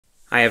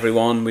Hi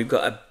everyone, we've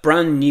got a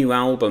brand new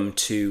album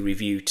to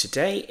review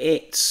today.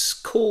 It's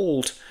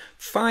called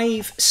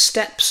 5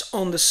 Steps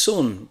on the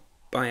Sun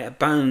by a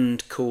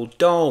band called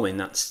Darwin.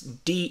 That's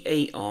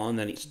D-A-R and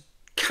then it's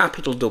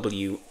capital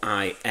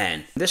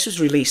W-I-N. This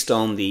was released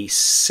on the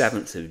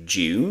 7th of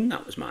June,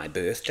 that was my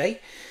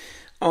birthday,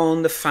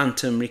 on the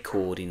Phantom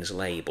Recordings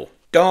label.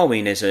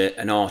 Darwin is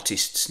an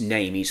artist's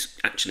name, he's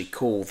actually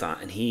called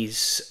that, and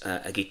he's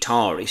a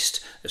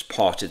guitarist as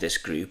part of this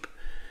group.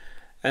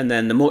 And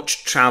then the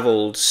much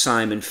travelled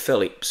Simon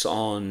Phillips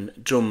on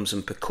drums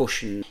and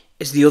percussion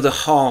is the other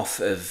half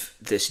of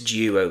this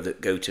duo that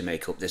go to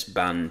make up this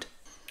band.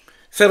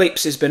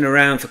 Phillips has been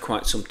around for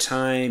quite some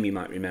time. You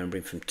might remember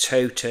him from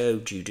Toto,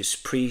 Judas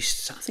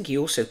Priest. I think he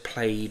also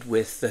played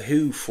with The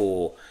Who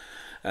for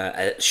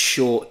a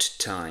short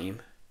time.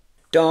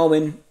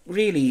 Darwin,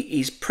 really,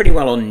 he's pretty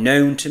well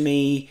unknown to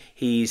me.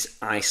 He's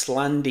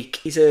Icelandic.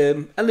 He's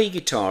a lead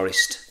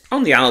guitarist.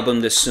 On the album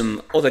there's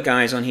some other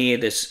guys on here.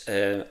 There's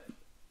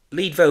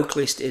lead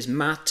vocalist is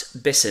Matt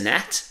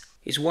Bissonette.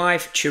 His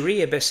wife,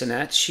 Cheria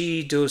Bissonette,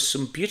 she does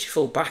some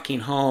beautiful backing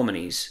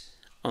harmonies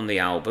on the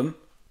album.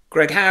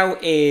 Greg Howe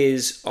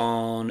is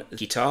on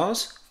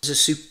guitars. There's a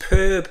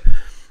superb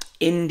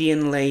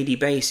Indian lady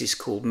bassist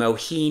called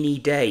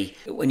Mohini Day.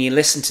 When you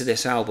listen to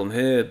this album,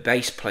 her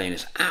bass playing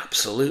is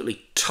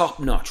absolutely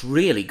top-notch,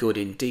 really good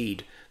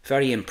indeed.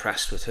 Very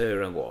impressed with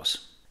her I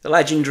was. The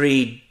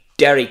legendary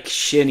Derek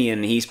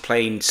Shinian, he's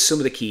playing some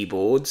of the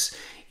keyboards.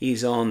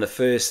 He's on the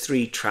first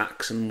 3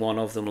 tracks and one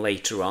of them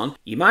later on.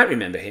 You might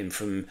remember him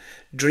from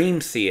Dream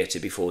Theater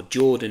before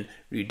Jordan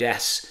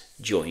Rudess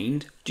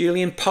joined.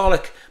 Julian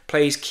Pollock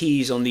plays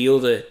keys on the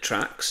other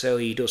tracks, so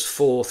he does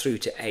 4 through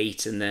to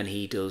 8 and then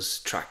he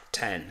does track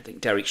 10. I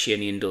think Derek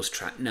Shinian does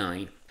track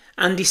 9.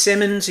 Andy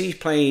Simmons, he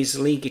plays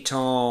lead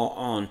guitar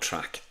on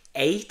track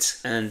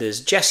 8. And there's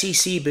Jesse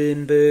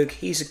Siebenberg,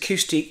 he's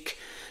acoustic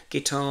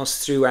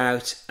guitars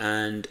throughout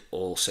and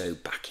also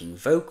backing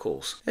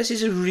vocals. This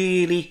is a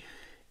really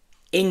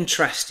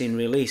interesting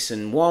release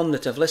and one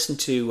that I've listened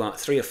to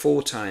 3 or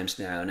 4 times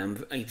now, and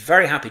I'm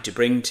very happy to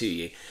bring to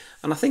you.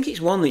 And I think it's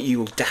one that you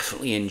will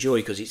definitely enjoy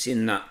because it's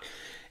in that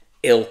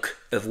ilk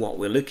of what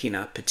we're looking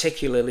at,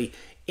 particularly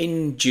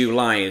in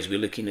July as we're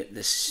looking at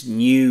this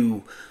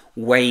new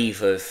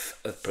wave of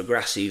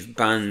progressive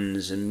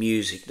bands and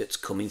music that's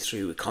coming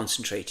through. We're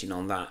concentrating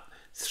on that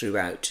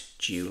throughout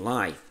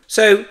July.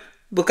 So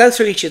we'll go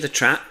through each of the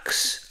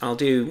tracks. I'll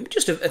do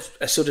just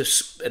a sort of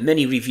a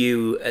mini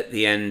review at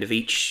the end of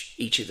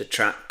each of the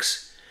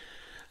tracks,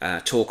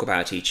 talk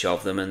about each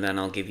of them, and then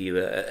I'll give you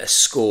a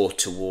score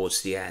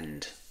towards the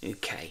end.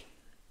 Okay.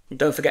 And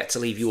don't forget to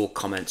leave your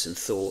comments and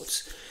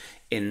thoughts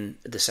in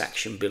the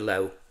section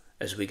below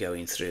as we're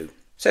going through.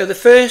 So the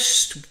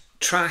first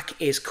track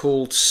is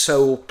called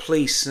Soul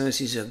Police. Now,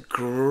 this is a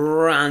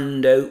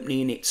grand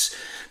opening. It's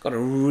got a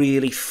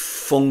really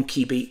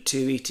funky beat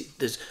to it.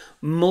 There's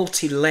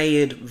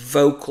multi-layered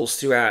vocals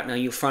throughout. Now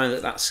you'll find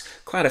that that's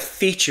quite a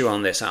feature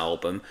on this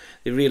album.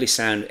 They really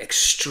sound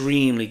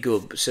extremely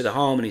good, so the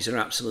harmonies are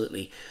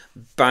absolutely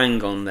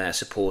bang on there,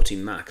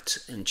 supporting Matt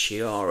and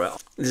Chiara.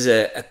 There's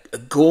a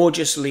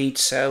gorgeous lead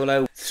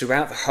solo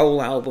throughout the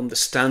whole album. The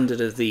standard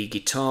of the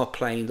guitar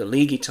playing, the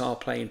lead guitar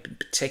playing in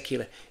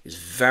particular, is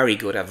very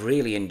good. I've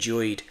really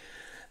enjoyed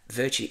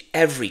virtually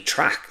every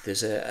track.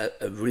 There's a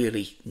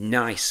really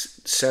nice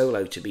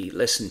solo to be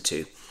listened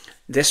to.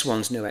 This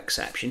one's no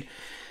exception,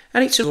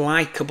 and it's a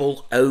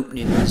likeable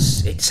opening.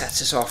 It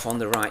sets us off on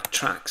the right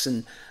tracks,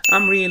 and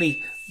I'm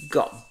really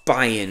got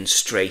buy-in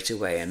straight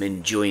away. I'm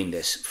enjoying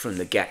this from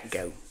the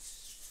get-go.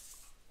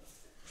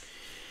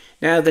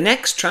 Now the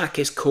next track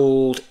is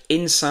called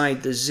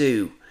Inside the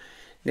Zoo.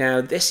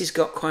 Now this has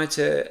got quite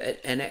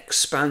an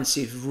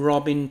expansive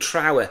Robin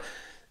Trower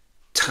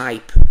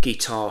type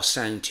guitar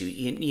sound to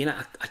it. You know,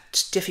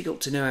 it's difficult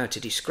to know how to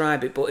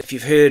describe it, but if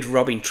you've heard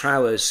Robin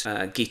Trower's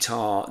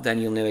guitar, then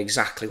you'll know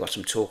exactly what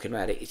I'm talking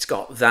about. It's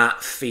got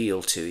that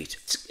feel to it.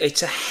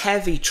 It's a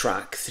heavy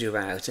track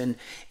throughout, and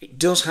it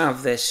does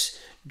have this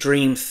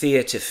Dream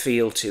Theater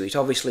feel to it.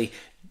 Obviously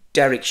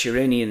Derek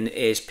Shinian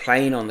is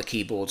playing on the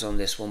keyboards on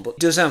this one, but it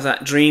does have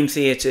that Dream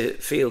Theater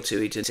feel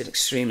to it. It's an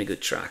extremely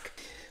good track.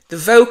 The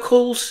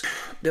vocals,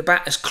 they're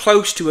about as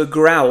close to a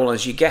growl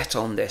as you get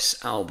on this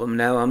album.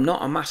 Now, I'm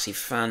not a massive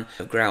fan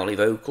of growly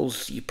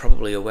vocals, you're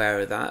probably aware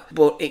of that,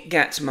 but it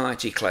gets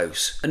mighty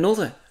close.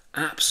 Another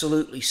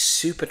absolutely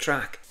super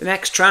track. The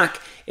next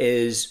track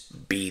is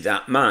Be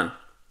That Man.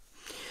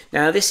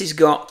 Now, this has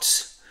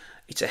got,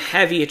 it's a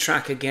heavier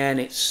track again,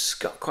 it's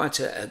got quite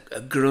a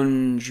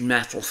grunge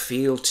metal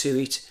feel to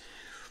it.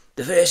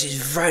 The verse is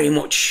very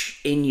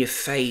much in your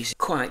face,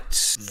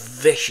 quite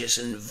vicious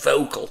and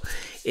vocal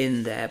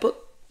in there, but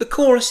the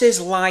chorus is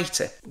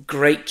lighter.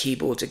 Great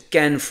keyboards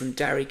again from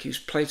Derek, who's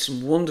played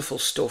some wonderful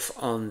stuff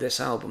on this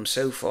album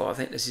so far. I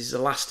think this is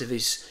the last of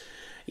his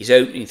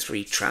opening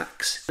 3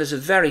 tracks. There's a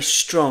very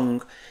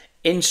strong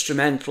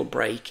instrumental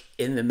break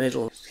in the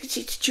middle.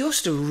 It's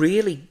just a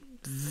really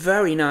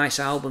very nice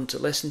album to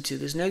listen to.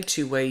 There's no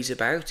two ways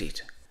about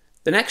it.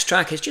 The next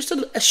track is just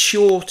a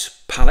short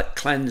palette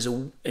cleanser,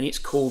 and it's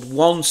called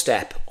One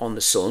Step on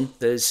the Sun.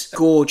 There's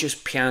gorgeous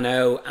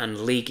piano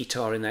and lead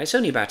guitar in there. It's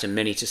only about a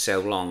minute or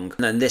so long.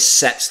 And then this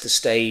sets the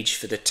stage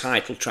for the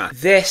title track.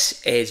 This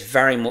is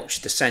very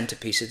much the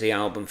centerpiece of the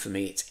album for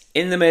me. It's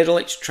in the middle,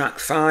 it's track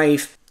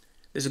 5.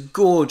 There's a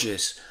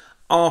gorgeous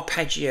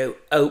arpeggio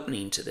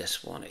opening to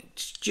this one.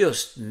 It's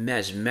just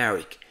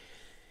mesmeric.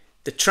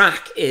 The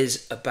track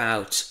is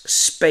about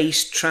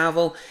space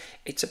travel.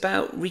 It's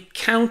about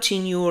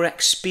recounting your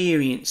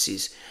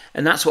experiences,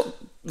 and that's what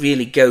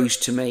really goes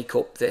to make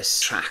up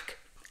this track.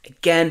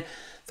 Again,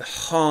 the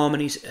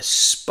harmonies are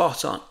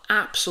spot on,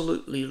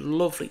 absolutely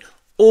lovely,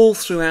 all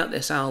throughout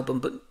this album,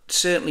 but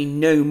certainly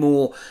no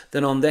more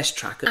than on this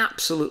track.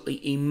 Absolutely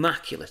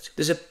immaculate.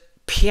 There's a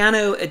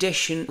piano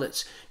addition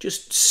that's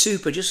just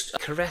super, just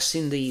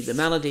caressing the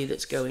melody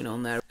that's going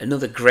on there.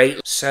 Another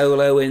great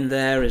solo in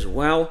there as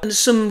well, and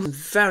some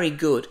very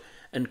good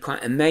and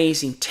quite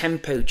amazing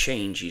tempo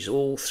changes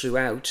all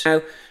throughout.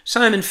 Now,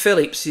 Simon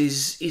Phillips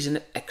is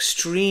an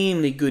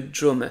extremely good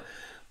drummer,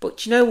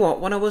 but you know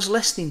what? When I was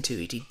listening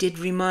to it, he did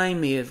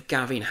remind me of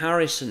Gavin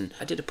Harrison.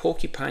 I did a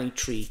Porcupine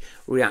Tree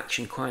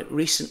reaction quite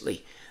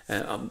recently.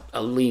 I'll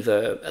leave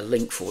a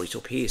link for it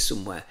up here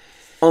somewhere.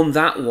 On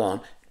that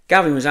one,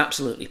 Gavin was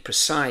absolutely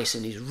precise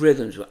and his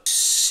rhythms were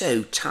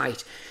so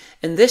tight.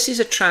 And this is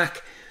a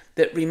track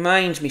that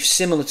reminds me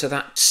similar to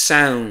that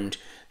sound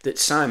that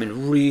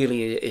Simon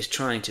really is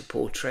trying to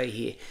portray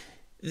here.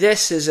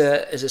 This as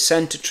a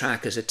centre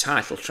track, as a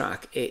title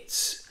track,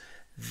 it's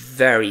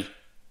very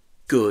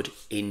good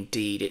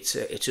indeed.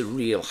 It's a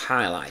real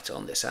highlight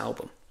on this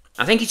album.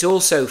 I think it's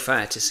also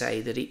fair to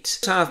say that it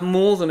has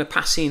more than a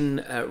passing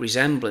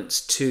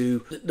resemblance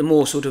to the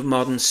more sort of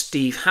modern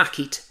Steve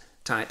Hackett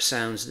type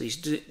sounds that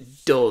he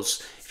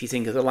does. If you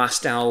think of the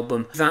last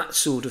album, that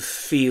sort of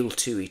feel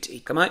to it.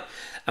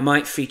 I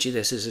might feature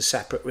this as a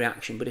separate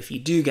reaction, but if you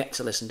do get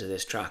to listen to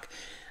this track,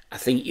 I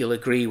think you'll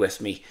agree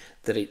with me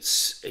that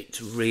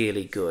it's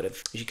really good.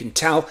 As you can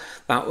tell,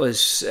 that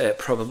was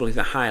probably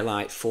the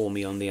highlight for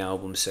me on the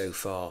album so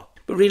far.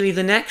 But really,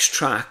 the next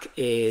track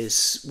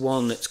is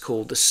one that's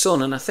called The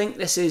Sun, and I think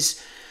this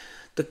is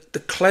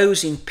the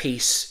closing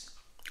piece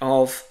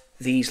of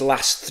these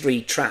last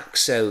 3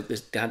 tracks. So we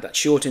had that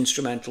short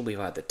instrumental, we've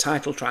had the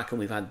title track, and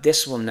we've had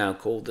this one now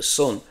called The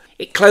Sun.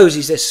 It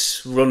closes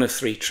this run of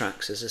 3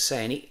 tracks, as I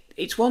say, and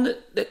it's one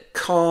that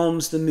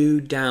calms the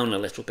mood down a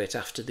little bit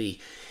after the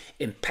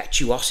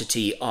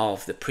impetuosity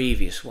of the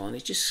previous one.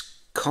 It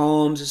just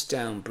calms us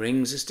down,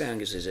 brings us down,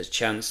 gives us a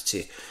chance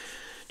to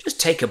just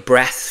take a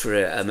breath for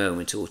a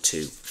moment or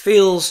two.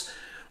 Feels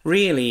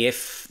really,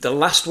 if the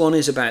last one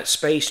is about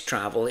space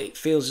travel, it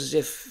feels as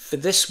if for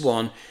this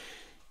one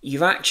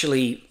you've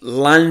actually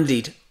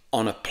landed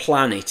on a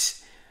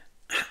planet.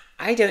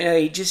 I don't know,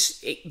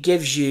 it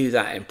gives you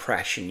that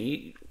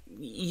impression.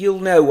 You'll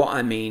know what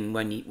I mean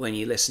when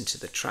you listen to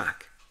the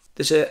track.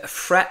 There's a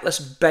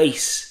fretless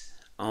bass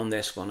on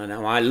this one, and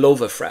now I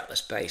love a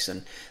fretless bass,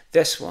 and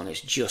this one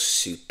is just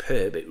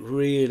superb. It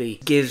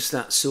really gives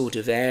that sort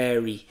of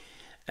airy,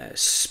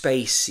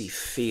 spacey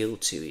feel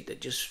to it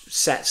that just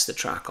sets the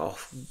track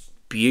off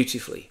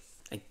beautifully.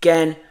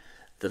 Again,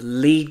 the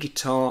lead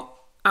guitar,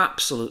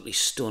 absolutely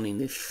stunning,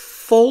 the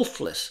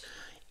faultless.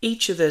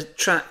 Each of the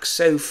tracks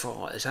so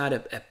far has had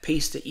a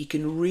piece that you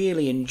can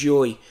really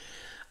enjoy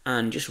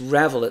and just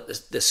revel at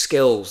the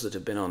skills that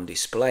have been on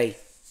display.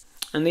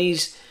 And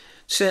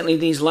certainly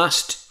these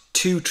last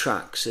 2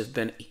 tracks have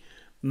been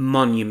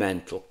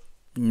monumental,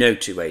 no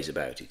 2 ways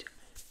about it.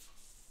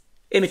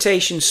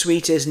 Imitation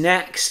Suite is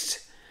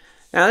next.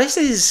 Now this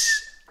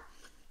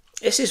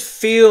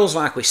feels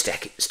like we're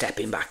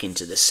stepping back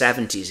into the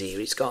 70s here.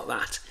 It's got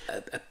that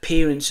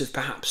appearance of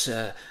perhaps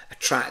a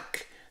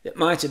track that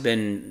might have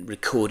been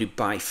recorded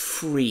by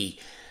Free.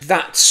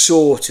 That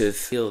sort of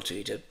feel to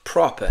it, a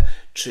proper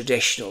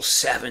traditional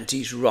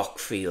 70s rock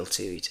feel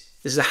to it.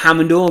 There's a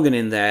Hammond organ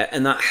in there,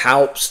 and that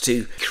helps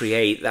to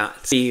create that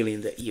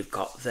feeling that you've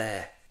got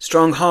there.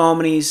 Strong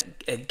harmonies,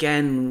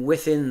 again,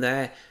 within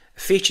there,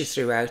 feature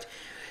throughout.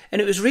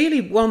 And it was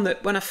really one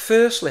that when I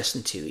first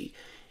listened to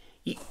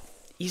it,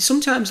 you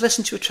sometimes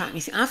listen to a track and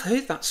you think, I've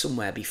heard that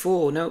somewhere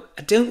before. No,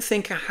 I don't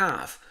think I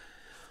have.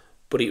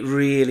 But it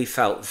really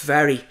felt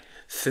very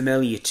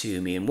familiar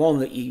to me, and one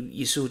that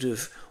you sort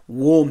of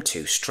warm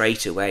to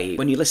straight away.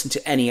 When you listen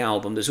to any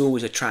album, there's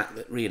always a track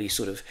that really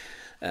sort of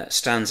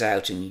stands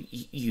out and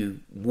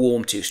you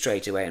warm to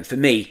straight away. And for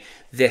me,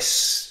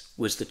 this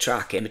was the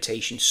track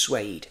Imitation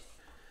Suede.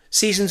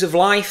 Seasons of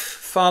Life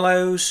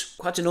follows,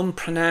 quite an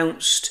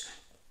unpronounced,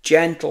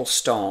 gentle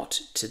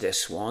start to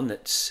this one.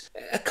 That's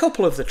a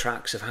couple of the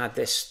tracks have had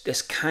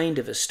this kind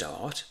of a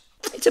start.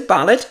 It's a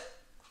ballad.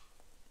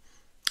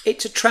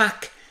 It's a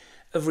track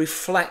of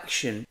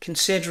reflection,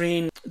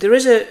 considering there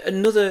is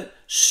another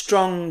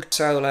strong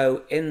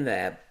solo in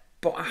there,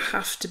 but I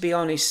have to be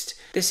honest,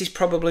 this is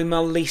probably my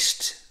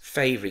least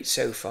favourite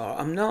so far.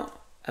 I'm not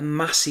a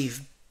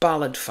massive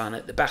ballad fan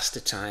at the best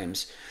of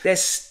times.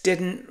 This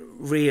didn't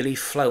really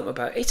float my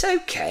boat. It's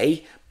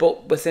okay,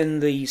 but within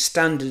the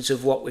standards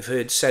of what we've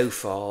heard so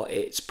far,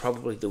 it's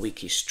probably the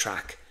weakest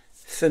track,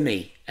 for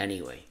me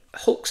anyway.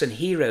 Hooks and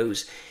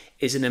Heroes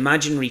is an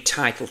imaginary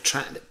title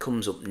track that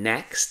comes up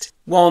next.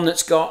 One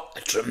that's got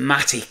a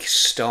dramatic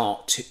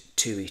start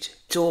to it.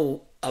 It's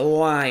all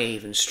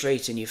alive and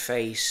straight in your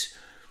face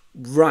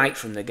right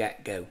from the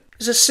get-go.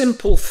 There's a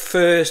simple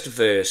first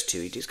verse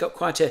to it. It's got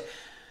quite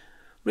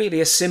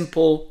really a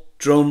simple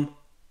drum,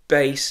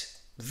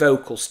 bass,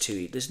 vocals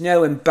to it. There's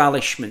no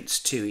embellishments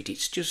to it.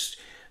 It's just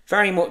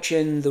very much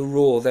in the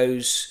raw,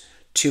 those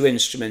two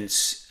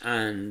instruments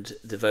and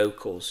the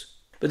vocals.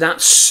 But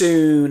that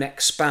soon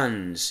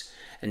expands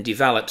and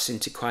develops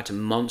into quite a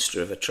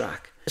monster of a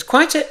track. There's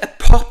quite a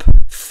pop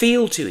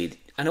feel to it,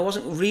 and I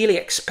wasn't really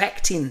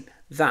expecting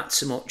that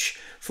so much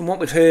from what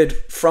we've heard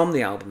from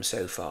the album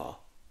so far.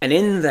 And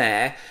in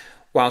there,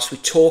 whilst we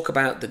talk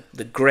about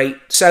the great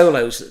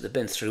solos that have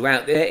been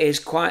throughout, there is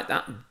quite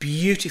that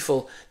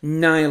beautiful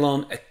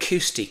nylon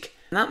acoustic.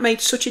 And that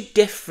made such a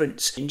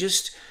difference and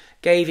just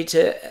gave it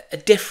a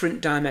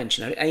different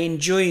dimension. I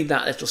enjoyed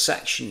that little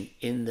section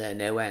in there,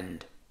 no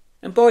end.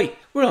 And boy,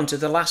 we're on to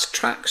the last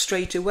track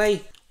straight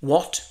away.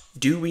 What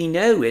Do We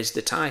Know is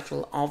the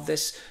title of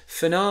this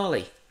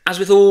finale. As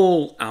with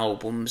all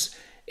albums,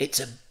 it's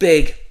a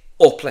big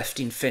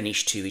uplifting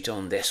finish to it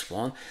on this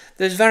one.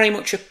 There's very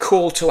much a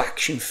call to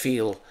action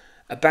feel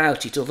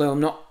about it, although I'm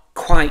not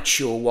quite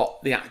sure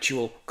what the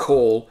actual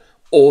call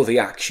or the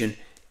action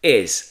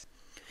is.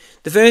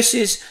 The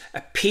verses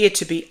appear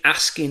to be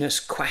asking us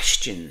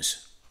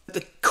questions.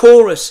 The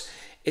chorus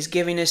is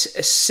giving us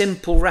a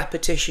simple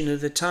repetition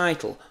of the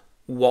title.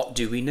 What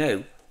do we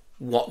know?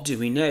 What do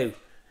we know?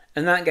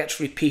 And that gets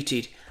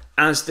repeated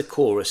as the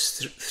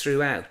chorus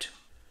throughout.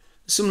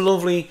 Some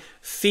lovely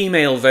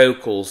female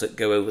vocals that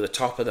go over the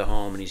top of the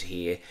harmonies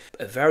here.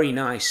 A very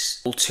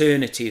nice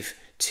alternative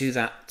to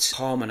that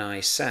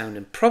harmonised sound,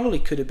 and probably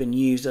could have been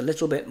used a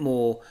little bit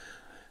more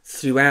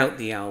throughout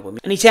the album.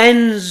 And it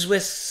ends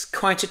with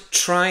quite a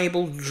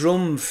tribal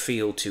drum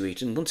feel to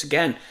it, and once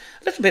again,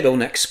 a little bit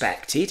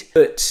unexpected,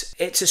 but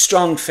it's a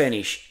strong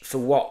finish for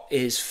what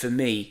is, for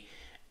me,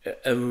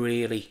 a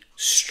really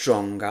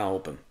strong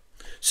album.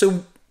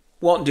 So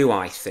what do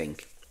I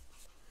think?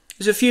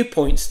 There's a few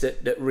points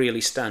that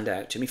really stand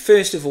out to me.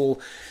 First of all,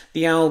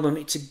 the album,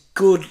 it's a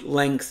good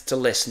length to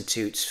listen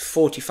to. It's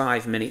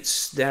 45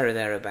 minutes, there or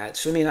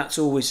thereabouts. For me, that's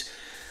always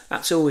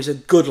a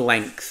good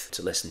length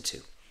to listen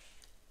to.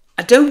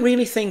 I don't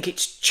really think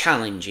it's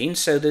challenging,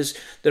 so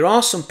there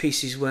are some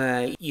pieces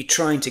where you're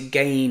trying to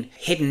gain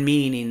hidden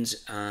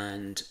meanings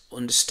and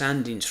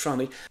understandings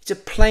from it. It's a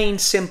plain,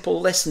 simple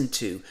listen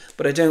to,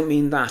 but I don't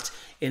mean that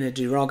in a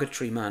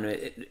derogatory manner.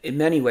 In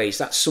many ways,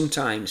 that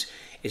sometimes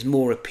is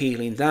more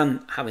appealing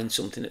than having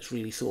something that's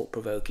really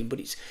thought-provoking, but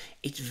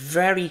it's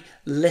very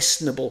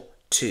listenable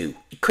too.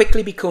 It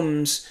quickly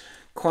becomes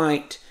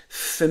quite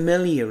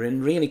familiar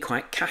and really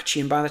quite catchy,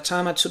 and by the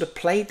time I'd sort of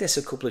played this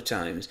a couple of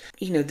times,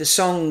 you know, the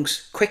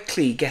songs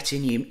quickly get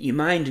in your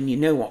mind and you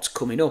know what's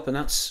coming up, and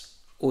that's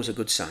always a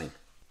good sign.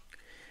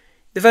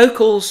 The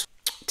vocals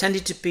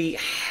tended to be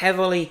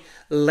heavily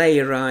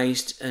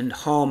layerized and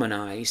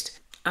harmonized.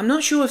 I'm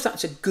not sure if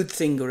that's a good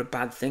thing or a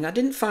bad thing. I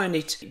didn't find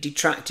it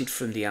detracted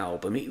from the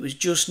album. It was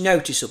just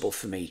noticeable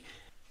for me.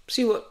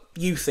 See what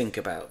you think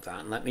about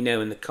that and let me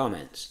know in the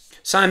comments.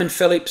 Simon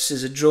Phillips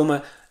is a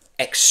drummer,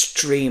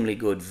 extremely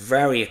good,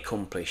 very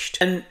accomplished.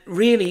 And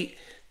really,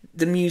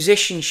 the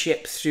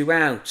musicianship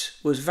throughout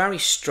was very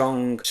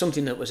strong,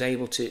 something that was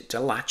able to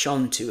latch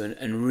onto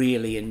and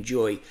really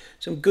enjoy.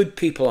 Some good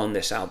people on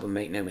this album,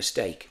 make no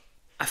mistake.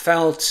 I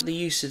felt the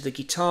use of the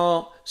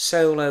guitar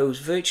solos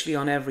virtually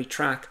on every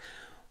track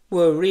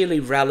were really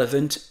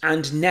relevant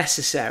and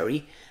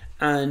necessary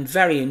and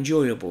very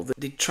enjoyable.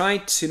 They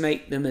tried to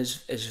make them as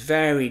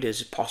varied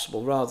as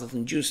possible rather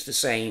than just the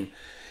same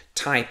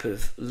type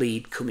of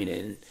lead coming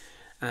in.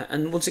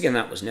 And once again,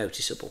 that was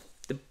noticeable.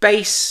 The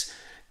bass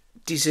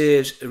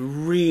deserves a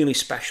really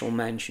special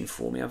mention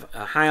for me. I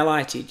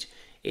highlighted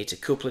it a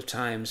couple of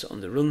times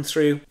on the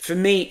run-through. For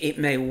me, it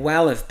may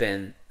well have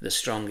been the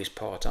strongest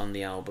part on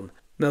the album.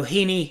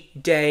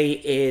 Mohini Day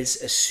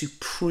is a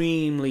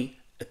supremely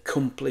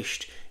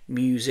accomplished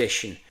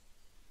musician.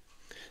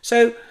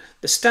 So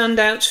the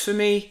standouts for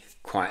me,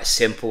 quite a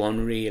simple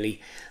one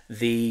really.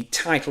 The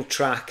title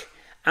track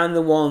and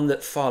the one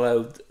that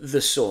followed,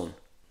 The Sun.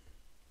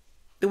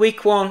 The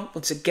weak one,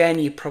 once again,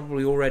 you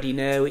probably already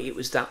know, it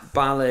was that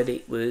ballad,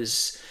 it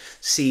was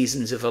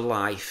Seasons of a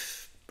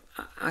Life.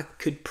 I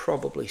could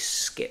probably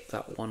skip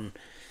that one,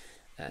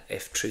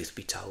 if truth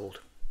be told.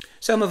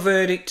 So my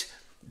verdict,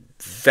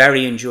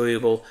 very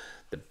enjoyable.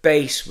 The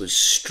bass was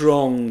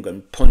strong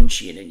and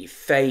punchy and in your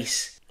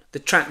face. The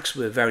tracks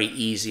were very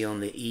easy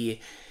on the ear.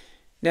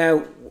 Now,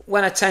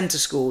 when I tend to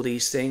score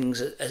these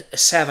things, a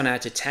 7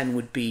 out of 10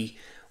 would be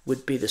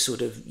the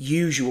sort of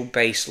usual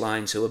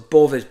baseline. So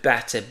above is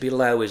better,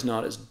 below is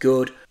not as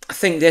good. I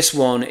think this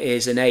one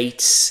is an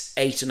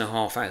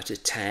 8.5 out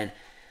of 10.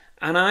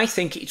 And I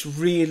think it's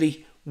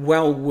really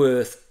well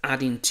worth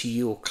adding to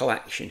your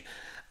collection.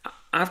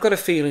 I've got a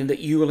feeling that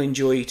you will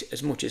enjoy it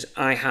as much as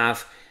I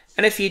have.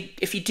 And if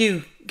you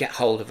do get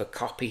hold of a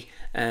copy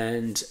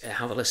and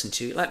have a listen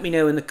to it, let me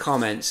know in the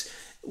comments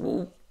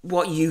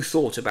what you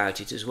thought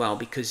about it as well,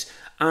 because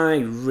I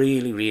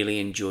really, really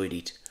enjoyed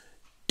it.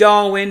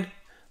 Darwin,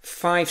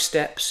 5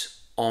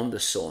 Steps on the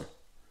Sun.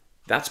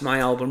 That's my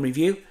album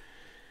review.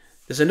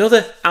 There's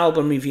another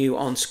album review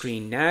on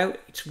screen now.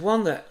 It's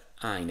one that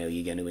I know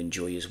you're going to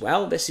enjoy as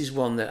well. This is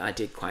one that I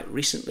did quite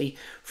recently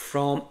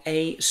from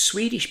a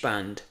Swedish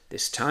band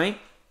this time.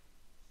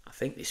 I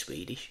think they're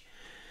Swedish.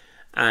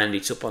 And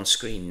it's up on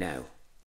screen now.